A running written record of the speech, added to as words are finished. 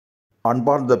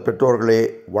அன்பார்ந்த பெற்றோர்களே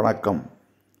வணக்கம்.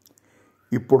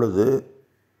 இப்பொழுது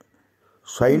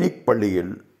சைனிக்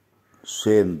பள்ளியில்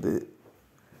சேர்ந்து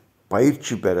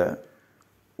பயிற்சி பெற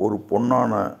ஒரு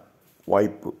பொன்னான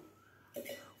வாய்ப்பு.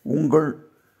 உங்கள்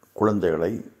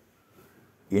குழந்தைகளை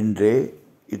இன்றே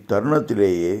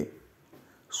இத்தருணத்திலேயே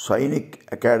சைனிக்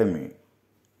அகாடமி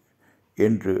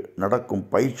என்று நடக்கும்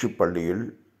பயிற்சி பள்ளியில்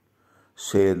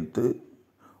சேர்ந்து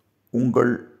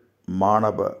உங்கள்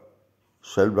மாணவ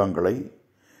செல்வங்களை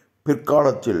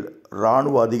பிற்காலத்தில்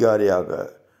இராணுவ அதிகாரியாக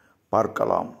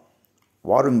பார்க்கலாம்.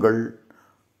 வாருங்கள்,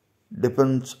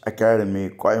 டிஃபென்ஸ் அகாடமி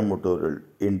கோயம்புத்தூரில்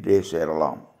இன்றே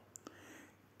சேரலாம்.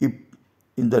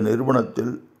 இந்த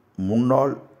நிறுவனத்தில்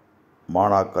முன்னாள்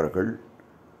மாணாக்கர்கள்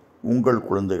உங்கள்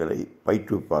குழந்தைகளை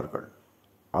பயிற்றுவிப்பார்கள்.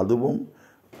 அதுவும்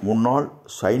முன்னாள்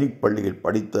சைனிக் பள்ளியில்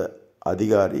படித்த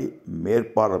அதிகாரி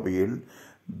மேற்பார்வையில்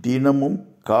தினமும்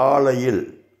காலையில்,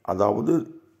 அதாவது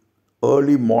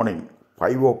ஏர்லி மார்னிங்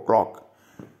 5 o'clock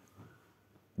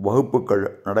வகுப்புகள்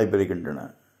நடைபெறுகின்றன.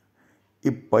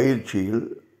 இப்பயிற்சியில்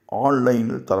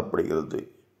ஆன்லைனில் தரப்படுகிறது.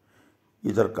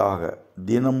 இதற்காக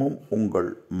தினமும் உங்கள்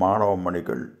மாணவ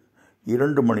மணிகள்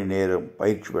 2 மணி நேரம்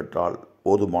பயிற்சி பெற்றால்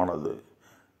போதுமானது.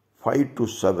 5 to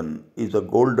 7 is a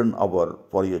golden hour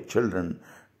for your children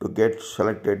to get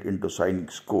selected into Sainik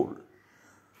school.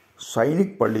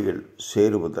 Sainik பள்ளியில்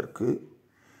சேருவதற்கு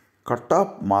கட்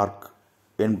ஆஃப் மார்க்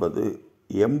என்பது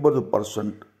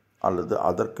 80% அல்லது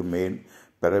அதற்கு மேல்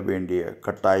பெற வேண்டிய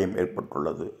கட்டாயம்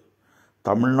ஏற்பட்டுள்ளது.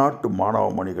 தமிழ்நாட்டு மாணவ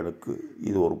மணிகளுக்கு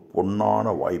இது ஒரு பொன்னான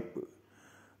வாய்ப்பு.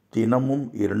 தினமும்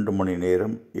 2 மணி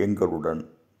நேரம் எங்களுடன்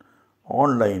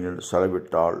ஆன்லைனில்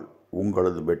செலவிட்டால்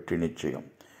உங்களது வெற்றி நிச்சயம்.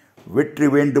 வெற்றி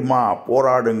வேண்டுமா?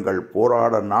 போராடுங்கள்.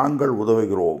 போராட நாங்கள்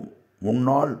உதவுகிறோம்.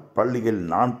 முன்னாள் பள்ளியில்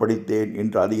நான் படித்தேன்,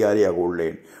 இன்று அதிகாரியாக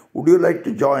உள்ளேன். Would you like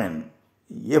to join?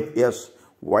 If yes,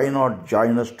 why not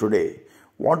join us today?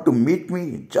 Want to meet me?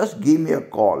 Just give me a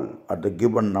call at the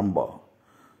given number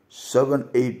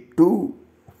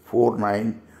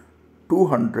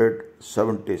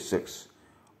 78249-276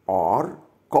 or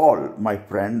call my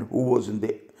friend who was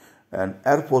an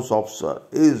Air Force officer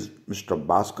is Mr.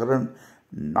 Bhaskaran.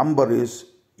 Number is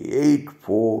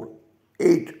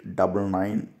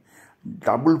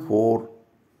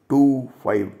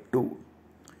 84-899-44252.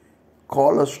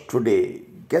 Call us today.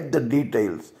 Get the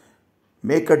details.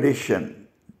 Make a decision.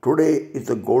 Today is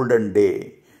a golden day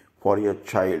for your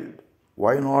child.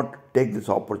 Why not take this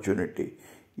opportunity?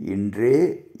 இன்றே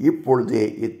இப்பொழுதே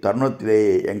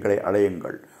இத்தருணத்திலேயே எங்களை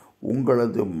அடையுங்கள்.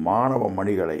 உங்களது மாணவ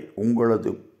மணிகளை, உங்களது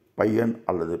பையன்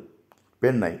அல்லது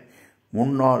பெண்ணை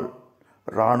முன்னாள்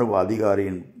இராணுவ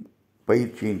அதிகாரியின்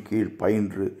பயிற்சியின் கீழ்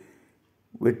பயின்று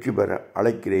வெற்றி பெற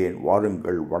அழைக்கிறேன்.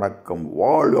 வாருங்கள். வணக்கம்.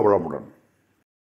 வாழ்க வளமுடன்.